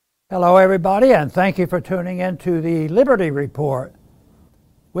Hello, everybody, and thank you for tuning in to the Liberty Report.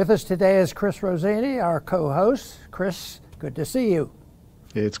 With us today is Chris Rossini, our co-host. Chris, good to see you.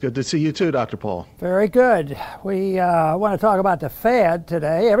 It's good to see you too, Dr. Paul. Very good. We want to talk about the Fed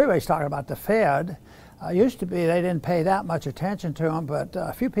today. Everybody's talking about the Fed. Used to be they didn't pay that much attention to them, but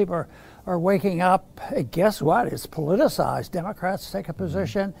a few people are waking up. Hey, guess what? It's politicized. Democrats take a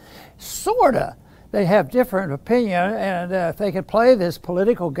position, sorta. They have different opinion, and if they could play this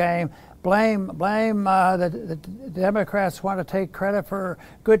political game, blame the Democrats want to take credit for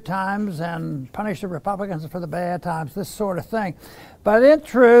good times and punish the Republicans for the bad times, this sort of thing. But in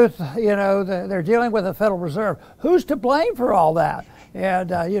truth, you know, they're dealing with the Federal Reserve. Who's to blame for all that?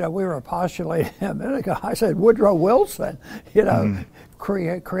 And, you know, we were postulating a minute ago, I said Woodrow Wilson, you know,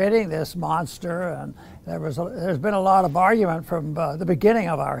 creating this monster. And there's been a lot of argument from the beginning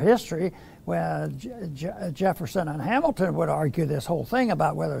of our history when Jefferson and Hamilton would argue this whole thing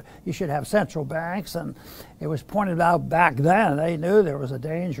about whether you should have central banks. And it was pointed out back then, they knew there was a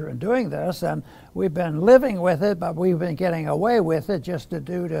danger in doing this. And we've been living with it, but we've been getting away with it just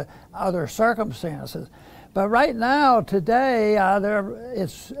due to other circumstances. But right now, today,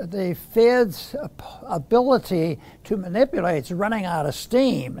 it's the Fed's ability to manipulate is running out of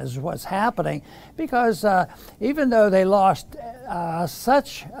steam is what's happening, because even though they lost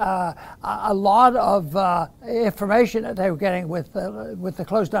such a lot of information that they were getting with the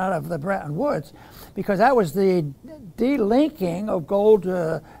close down of the Bretton Woods, because that was the delinking of gold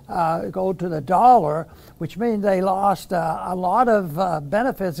to the dollar, which means they lost a lot of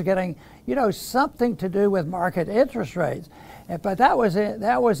benefits of getting, you know, something to do with market interest rates. But that was in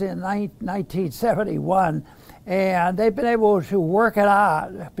 1971, and they've been able to work it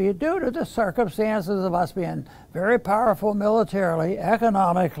out due to the circumstances of us being very powerful militarily,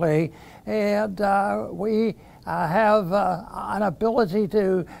 economically, and we have an ability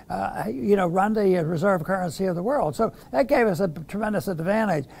to, you know, run the reserve currency of the world. So that gave us a tremendous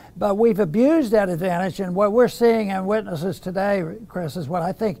advantage. But we've abused that advantage, and what we're seeing and witnesses today, Chris, is what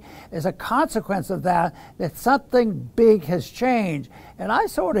I think is a consequence of that something big has changed. And I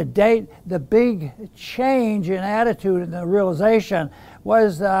sort of date the big change in attitude and the realization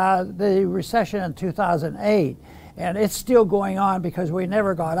was the recession in 2008. And it's still going on because we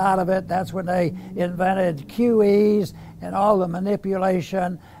never got out of it. That's when they invented QEs and all the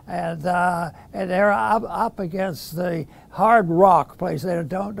manipulation, and they're up against the hard rock place. They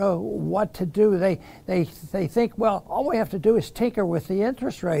don't know what to do. They think, well, all we have to do is tinker with the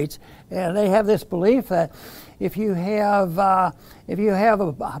interest rates, and they have this belief that if you have a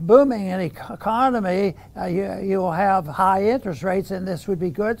booming economy, you'll have high interest rates, and this would be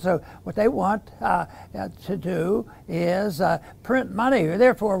good. So what they want to do is print money.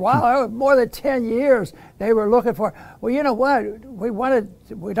 Therefore, a while, more than 10 years, they were looking for, well, you know what, we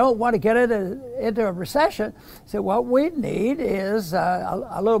don't want to get into a recession. So what we need is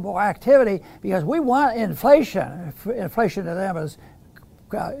a little more activity, because we want inflation. Inflation to them is,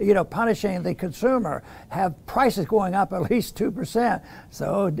 you know, punishing the consumer, have prices going up at least 2%.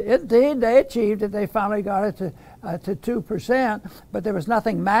 So indeed, they achieved it. They finally got it to 2%, but there was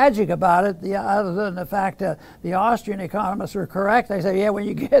nothing magic about it other than the fact that the Austrian economists were correct. They say, yeah, when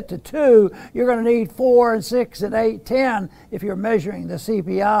you get to 2, you're going to need 4 and 6 and 8, 10 if you're measuring the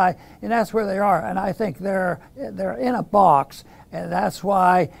CPI, and that's where they are. And I think they're in a box. And that's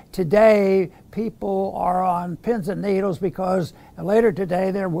why today people are on pins and needles, because later today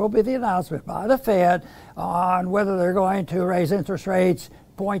there will be the announcement by the Fed on whether they're going to raise interest rates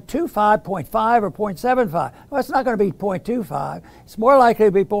 0.25, 0.5, or 0.75. Well, it's not going to be 0.25. It's more likely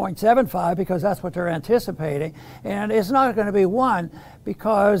to be 0.75 because that's what they're anticipating. And it's not going to be 1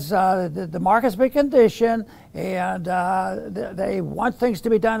 because the market's been conditioned, and they want things to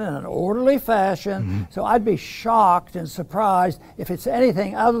be done in an orderly fashion. So I'd be shocked and surprised if it's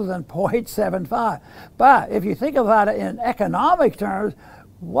anything other than 0.75. But if you think about it in economic terms,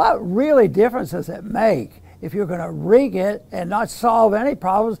 what really difference does it make if you're going to rig it and not solve any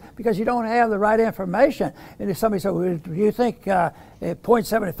problems because you don't have the right information? And if somebody said, well, do you think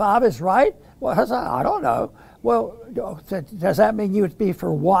 0.75 is right? Well, I don't know. Well, does that mean you would be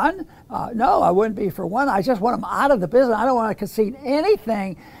for 1? No, I wouldn't be for 1. I just want them out of the business. I don't want to concede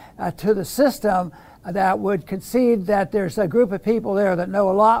anything to the system that would concede that there's a group of people there that know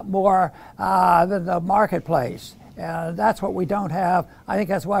a lot more than the marketplace. That's what we don't have. I think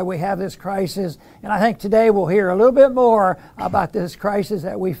that's why we have this crisis. And I think today we'll hear a little bit more about this crisis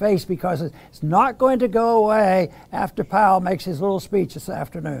that we face, because it's not going to go away after Powell makes his little speech this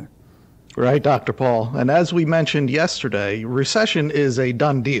afternoon. Right, Dr. Paul. And as we mentioned yesterday, recession is a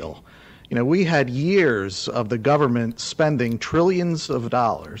done deal. We had years of the government spending trillions of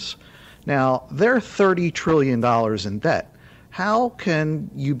dollars. Now, they're $30 trillion in debt. How can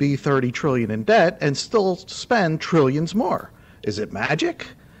you be 30 trillion in debt and still spend trillions more? Is it magic?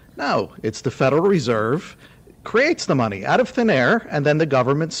 No, it's the Federal Reserve creates the money out of thin air, and then the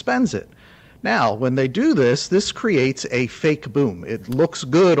government spends it. Now, when they do this, this creates a fake boom. It looks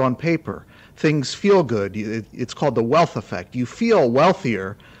good on paper. Things feel good. It's called the wealth effect. You feel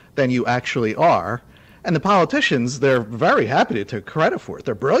wealthier than you actually are. And the politicians, they're very happy to take credit for it.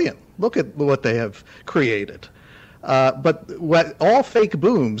 They're brilliant. Look at what they have created. But all fake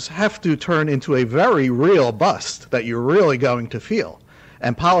booms have to turn into a very real bust that you're really going to feel.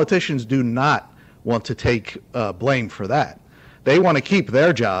 And politicians do not want to take blame for that. They want to keep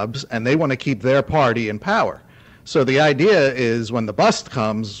their jobs, and they want to keep their party in power. So the idea is when the bust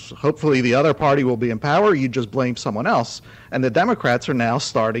comes, hopefully the other party will be in power, you just blame someone else. And the Democrats are now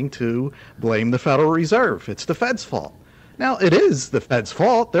starting to blame the Federal Reserve. It's the Fed's fault. Now, it is the Fed's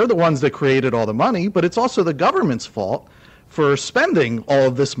fault. They're the ones that created all the money, but it's also the government's fault for spending all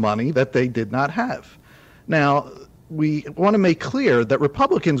of this money that they did not have. Now, we want to make clear that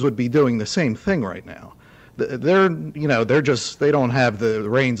Republicans would be doing the same thing right now. They don't have the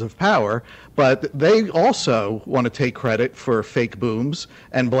reins of power, but they also want to take credit for fake booms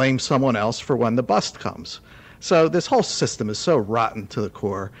and blame someone else for when the bust comes. So this whole system is so rotten to the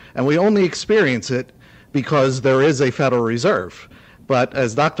core, and we only experience it because there is a Federal Reserve. But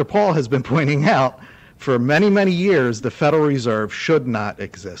as Dr. Paul has been pointing out, for many, many years, the Federal Reserve should not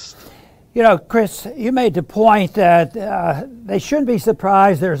exist. Chris, you made the point that they shouldn't be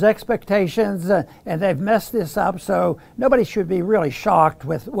surprised. There's expectations, and they've messed this up, so nobody should be really shocked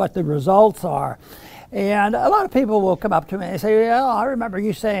with what the results are. And a lot of people will come up to me and say, I remember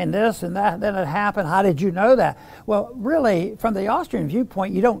you saying this and that, then it happened. How did you know that? Well, really, from the Austrian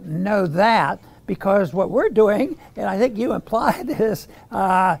viewpoint, you don't know that, because what we're doing, and I think you implied this,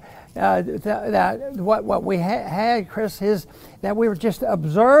 that what we had, Chris, is that we were just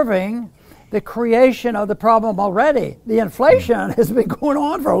observing the creation of the problem already. The inflation has been going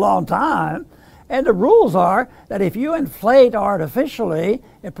on for a long time, and the rules are that if you inflate artificially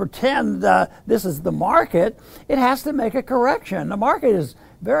and pretend this is the market, it has to make a correction. The market is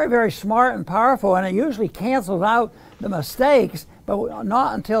very, very smart and powerful, and it usually cancels out the mistakes, but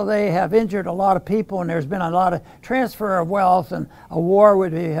not until they have injured a lot of people and there's been a lot of transfer of wealth and a war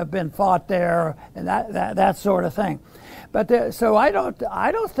would have been fought there and that sort of thing. But so I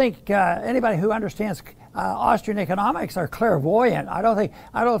don't think anybody who understands Austrian economics are clairvoyant. I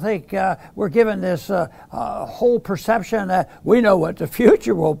don't think we're given this whole perception that we know what the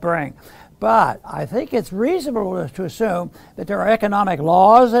future will bring. But I think it's reasonable to assume that there are economic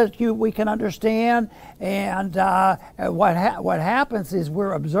laws that we can understand, and what happens is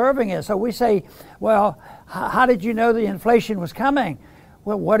we're observing it. So we say, well, how did you know the inflation was coming?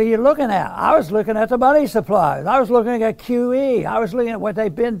 Well, what are you looking at? I was looking at the money supplies. I was looking at QE. I was looking at what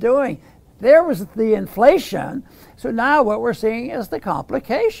they've been doing. There was the inflation. So now what we're seeing is the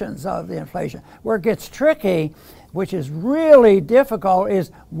complications of the inflation. Where it gets tricky, which is really difficult,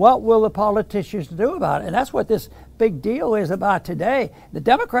 is what will the politicians do about it? And that's what this big deal is about today. The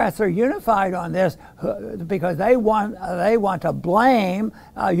Democrats are unified on this because they want to blame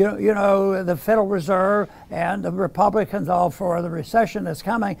the Federal Reserve and the Republicans all for the recession that's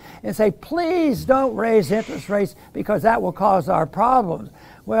coming, and say, please don't raise interest rates because that will cause our problems.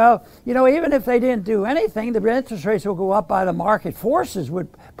 Well, even if they didn't do anything, the interest rates will go up by the market forces would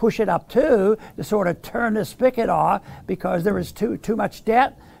push it up too, to sort of turn the spigot off because there was too much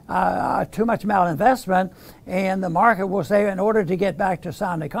debt, too much malinvestment, and the market will say in order to get back to a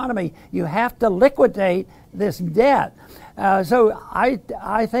sound economy, you have to liquidate this debt. So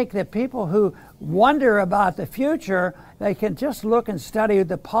I think that people who wonder about the future, they can just look and study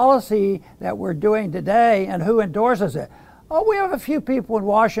the policy that we're doing today and who endorses it. Oh, we have a few people in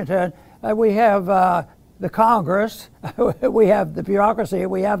Washington. We have the Congress, we have the bureaucracy,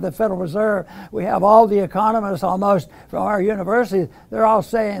 we have the Federal Reserve, we have all the economists almost from our universities. They're all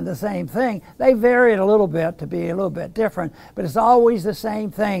saying the same thing. They vary it a little bit to be a little bit different, but it's always the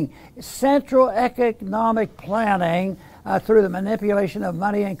same thing. Central economic planning through the manipulation of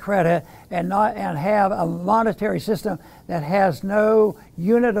money and credit, and have a monetary system that has no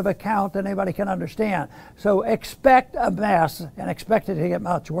unit of account that anybody can understand. So expect a mess and expect it to get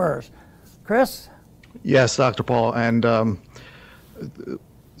much worse. Chris? Yes, Dr. Paul. And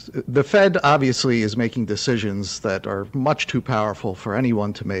the Fed obviously is making decisions that are much too powerful for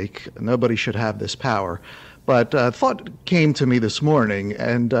anyone to make. Nobody should have this power. But thought came to me this morning,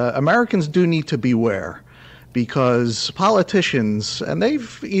 and Americans do need to beware. because politicians, and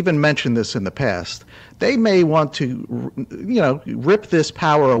they've even mentioned this in the past, they may want to, rip this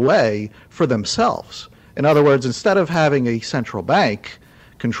power away for themselves. In other words, instead of having a central bank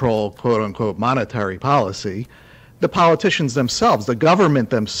control, quote unquote, monetary policy, the politicians themselves, the government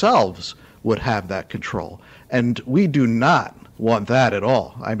themselves, would have that control. And we do not want that at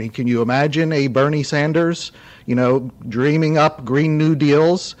all. I mean, can you imagine a Bernie Sanders, dreaming up Green New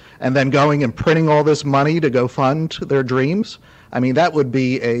Deals and then going and printing all this money to go fund their dreams? I mean, that would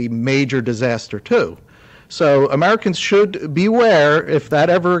be a major disaster too. So Americans should beware if that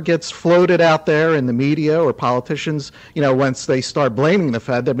ever gets floated out there in the media or politicians, once they start blaming the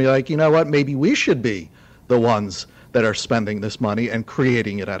Fed, they'll be like, you know what, maybe we should be the ones that are spending this money and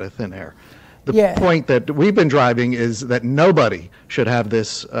creating it out of thin air. The point that we've been driving is that nobody should have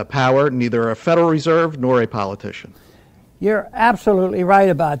this power, neither a Federal Reserve nor a politician. You're absolutely right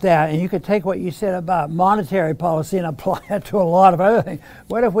about that, and you could take what you said about monetary policy and apply it to a lot of other things.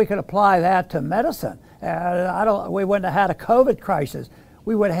 What if we could apply that to medicine? We wouldn't have had a COVID crisis.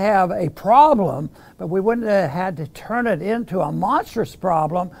 We would have a problem, but we wouldn't have had to turn it into a monstrous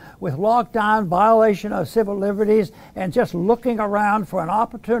problem with lockdown, violation of civil liberties, and just looking around for an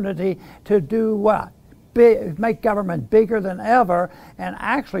opportunity to do what? Make government bigger than ever and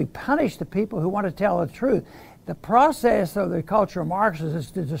actually punish the people who want to tell the truth. The process of the culture of Marxists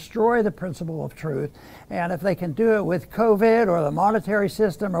is to destroy the principle of truth, and if they can do it with COVID or the monetary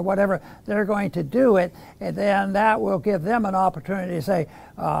system or whatever, they're going to do it, and then that will give them an opportunity to say,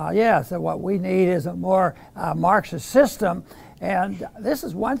 yes, so what we need is a more Marxist system. And this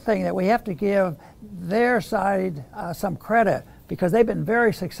is one thing that we have to give their side some credit, because they've been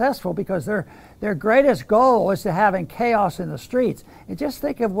very successful, because their greatest goal is to having chaos in the streets. And just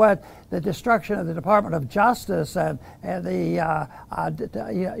think of what the destruction of the Department of Justice and the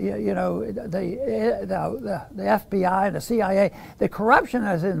FBI and the CIA, the corruption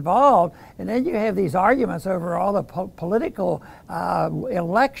that's involved, and then you have these arguments over all the political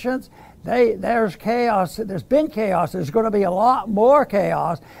elections. There's chaos. There's been chaos. There's going to be a lot more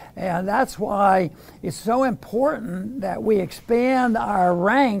chaos, and that's why it's so important that we expand our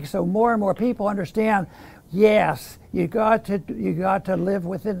ranks so more and more people understand. Yes, you got to live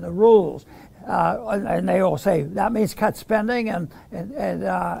within the rules, and they all say that means cut spending and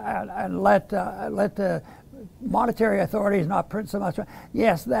let the monetary authorities not print so much.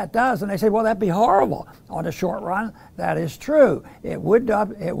 Yes, that does. And they say, well, that'd be horrible. On the short run, that is true. It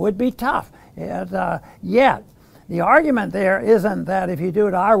would be tough. Yet, the argument there isn't that if you do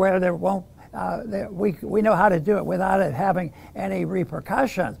it our way, there won't. We know how to do it without it having any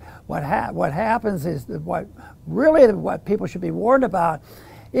repercussions. What happens is that what people should be warned about.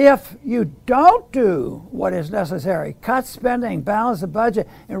 If you don't do what is necessary, cut spending, balance the budget,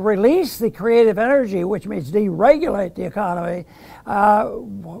 and release the creative energy, which means deregulate the economy,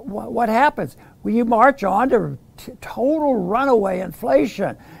 what happens? Well, you march on to total runaway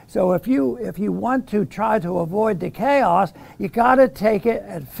inflation. So if you want to try to avoid the chaos, you got to take it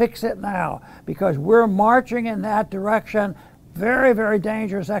and fix it now, because we're marching in that direction. Very, very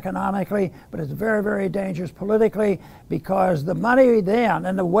dangerous economically, but it's very, very dangerous politically, because the money then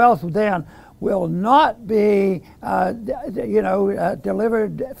and the wealth then will not be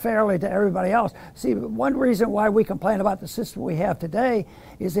delivered fairly to everybody else. See, one reason why we complain about the system we have today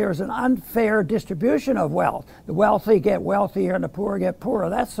is there's an unfair distribution of wealth. The wealthy get wealthier and the poor get poorer,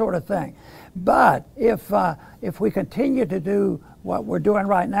 that sort of thing. But if we continue to do what we're doing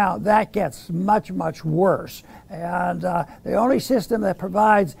right now, that gets much, much worse. And the only system that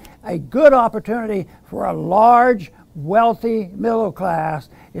provides a good opportunity for a large, wealthy middle class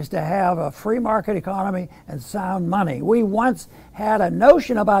is to have a free market economy and sound money. We once had a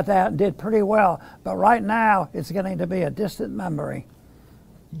notion about that and did pretty well, but right now it's getting to be a distant memory.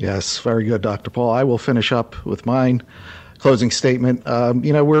 Yes, very good, Dr. Paul. I will finish up with mine closing statement.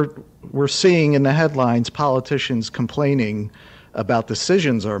 We're seeing in the headlines politicians complaining about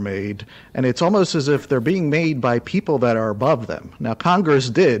decisions are made, and it's almost as if they're being made by people that are above them. Now, Congress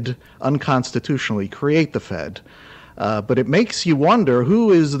did unconstitutionally create the Fed, but it makes you wonder,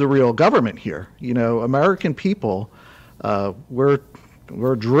 who is the real government here? American people, we're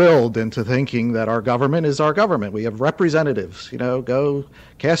drilled into thinking that our government is our government. We have representatives, go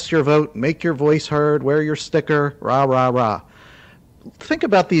cast your vote, make your voice heard, wear your sticker, rah, rah, rah. Think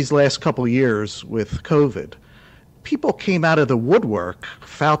about these last couple years with COVID. People came out of the woodwork,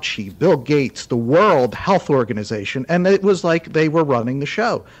 Fauci, Bill Gates, the World Health Organization, and it was like they were running the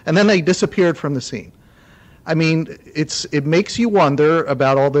show. And then they disappeared from the scene. I mean, it makes you wonder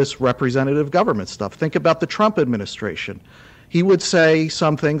about all this representative government stuff. Think about the Trump administration. He would say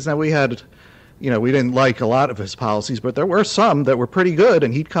some things. Now, we had we didn't like a lot of his policies, but there were some that were pretty good,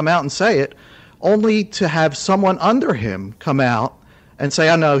 and he'd come out and say it, only to have someone under him come out and say,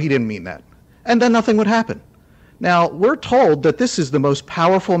 oh, no, he didn't mean that. And then nothing would happen. Now, we're told that this is the most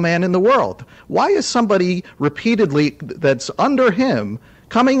powerful man in the world. Why is somebody repeatedly that's under him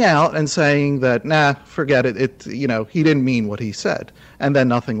coming out and saying that, nah, forget it, he didn't mean what he said, and then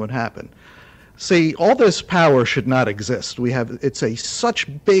nothing would happen? See, all this power should not exist.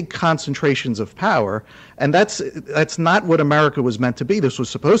 Such big concentrations of power, and that's not what America was meant to be. This was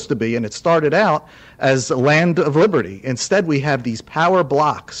supposed to be, and it started out as a land of liberty. Instead, we have these power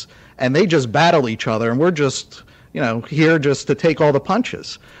blocks, and they just battle each other, and we're just, here just to take all the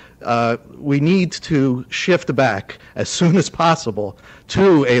punches. We need to shift back as soon as possible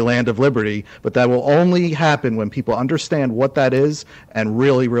to a land of liberty, but that will only happen when people understand what that is and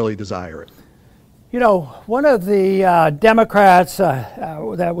really, really desire it. One of the Democrats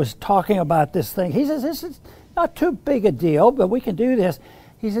that was talking about this thing, he says this is not too big a deal, but we can do this.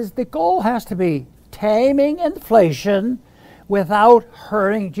 He says the goal has to be taming inflation without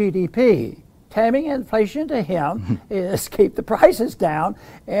hurting GDP. Taming inflation to him is keep the prices down,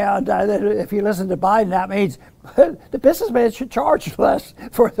 and if you listen to Biden, that means the businessmen should charge less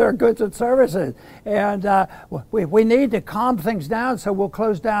for their goods and services. And we need to calm things down, so we'll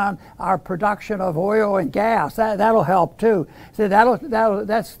close down our production of oil and gas. That'll help too. So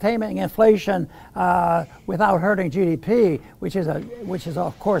that's taming inflation without hurting GDP, which is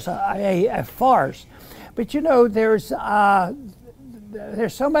of course a farce. But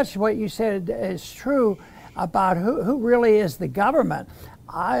there's so much what you said is true about who really is the government.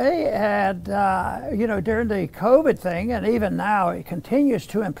 I had, during the COVID thing, and even now it continues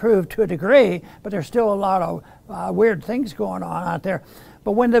to improve to a degree, but there's still a lot of weird things going on out there.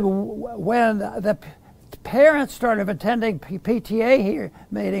 But when the parents started attending PTA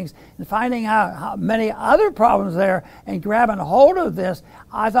meetings and finding out how many other problems there and grabbing hold of this,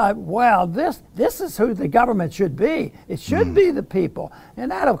 I thought, well, this is who the government should be. It should be the people.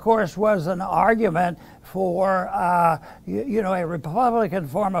 And that, of course, was an argument for, a Republican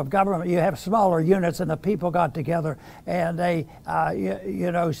form of government. You have smaller units and the people got together and they,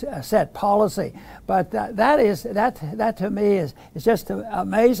 set policy. But that to me is just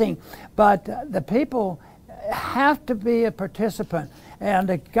amazing. But the people have to be a participant, and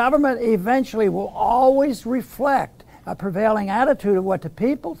the government eventually will always reflect a prevailing attitude of what the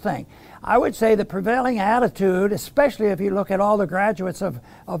people think. I would say the prevailing attitude, especially if you look at all the graduates of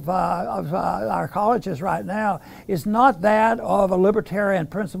our colleges right now, is not that of a libertarian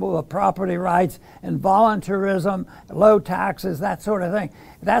principle of property rights and voluntarism, low taxes, that sort of thing.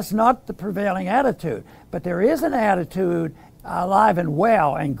 That's not the prevailing attitude. But there is an attitude alive and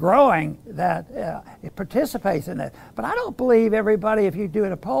well and growing that it participates in it. But I don't believe everybody, if you do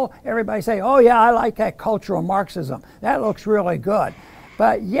a poll, everybody say, oh yeah, I like that cultural Marxism. That looks really good.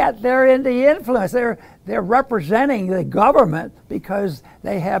 But yet they're in the influence. They're representing the government because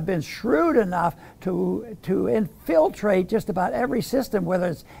they have been shrewd enough to infiltrate just about every system, whether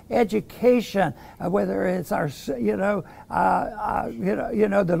it's education, whether it's our the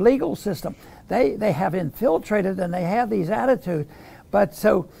legal system. They have infiltrated and they have these attitudes. But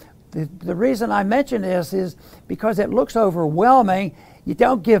so the reason I mention this is because it looks overwhelming. You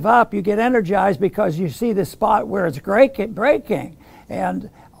don't give up. You get energized because you see the spot where it's breaking. And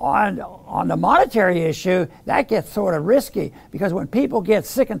on the monetary issue, that gets sort of risky because when people get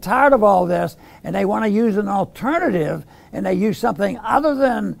sick and tired of all this and they want to use an alternative and they use something other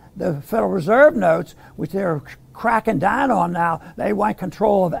than the Federal Reserve notes, which they're cracking down on now, they want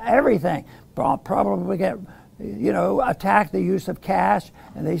control of everything. Probably get, attack the use of cash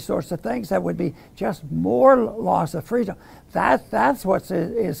and these sorts of things. That would be just more loss of freedom. That's what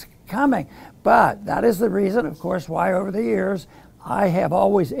is coming. But that is the reason, of course, why over the years I have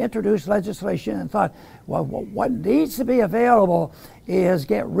always introduced legislation and thought, well, what needs to be available is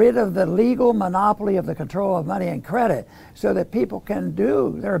get rid of the legal monopoly of the control of money and credit so that people can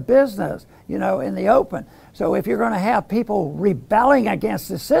do their business, in the open. So if you're going to have people rebelling against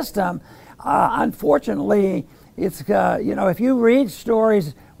the system, unfortunately, it's, if you read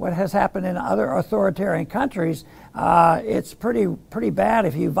stories, what has happened in other authoritarian countries, it's pretty bad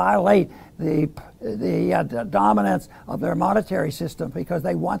if you violate the dominance of their monetary system because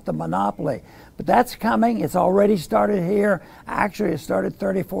they want the monopoly. But that's coming. It's already started here. Actually, it started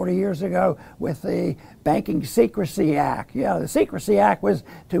 30, 40 years ago with the Banking Secrecy Act. Yeah, the Secrecy Act was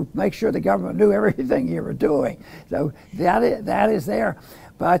to make sure the government knew everything you were doing. So that is there.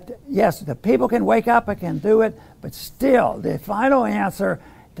 But yes, the people can wake up and can do it, but still, the final answer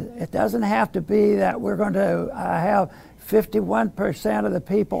It doesn't have to be that we're going to have 51% of the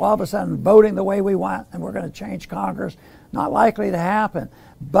people all of a sudden voting the way we want and we're going to change Congress. Not likely to happen.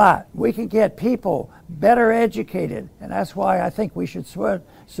 But we can get people better educated, and that's why I think we should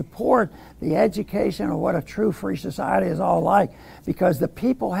support the education of what a true free society is all like, because the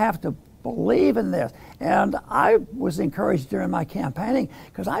people have to believe in this. And I was encouraged during my campaigning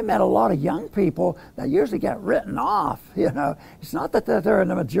because I met a lot of young people that usually get written off. You know, it's not that they're in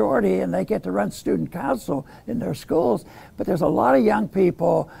the majority and they get to run student council in their schools, but there's a lot of young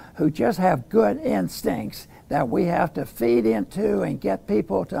people who just have good instincts that we have to feed into and get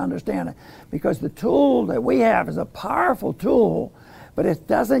people to understand it. Because the tool that we have is a powerful tool, but it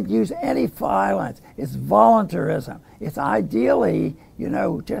doesn't use any violence. It's voluntarism. It's ideally, you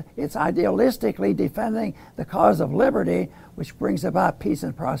know, it's idealistically defending the cause of liberty, which brings about peace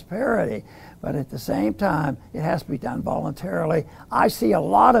and prosperity. But at the same time, it has to be done voluntarily. I see a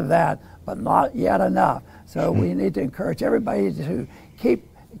lot of that, but not yet enough. So we need to encourage everybody to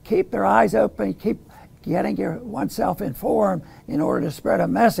keep their eyes open, keep getting oneself informed in order to spread a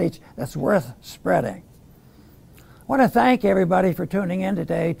message that's worth spreading. I want to thank everybody for tuning in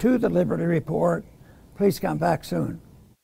today to the Liberty Report. Please come back soon.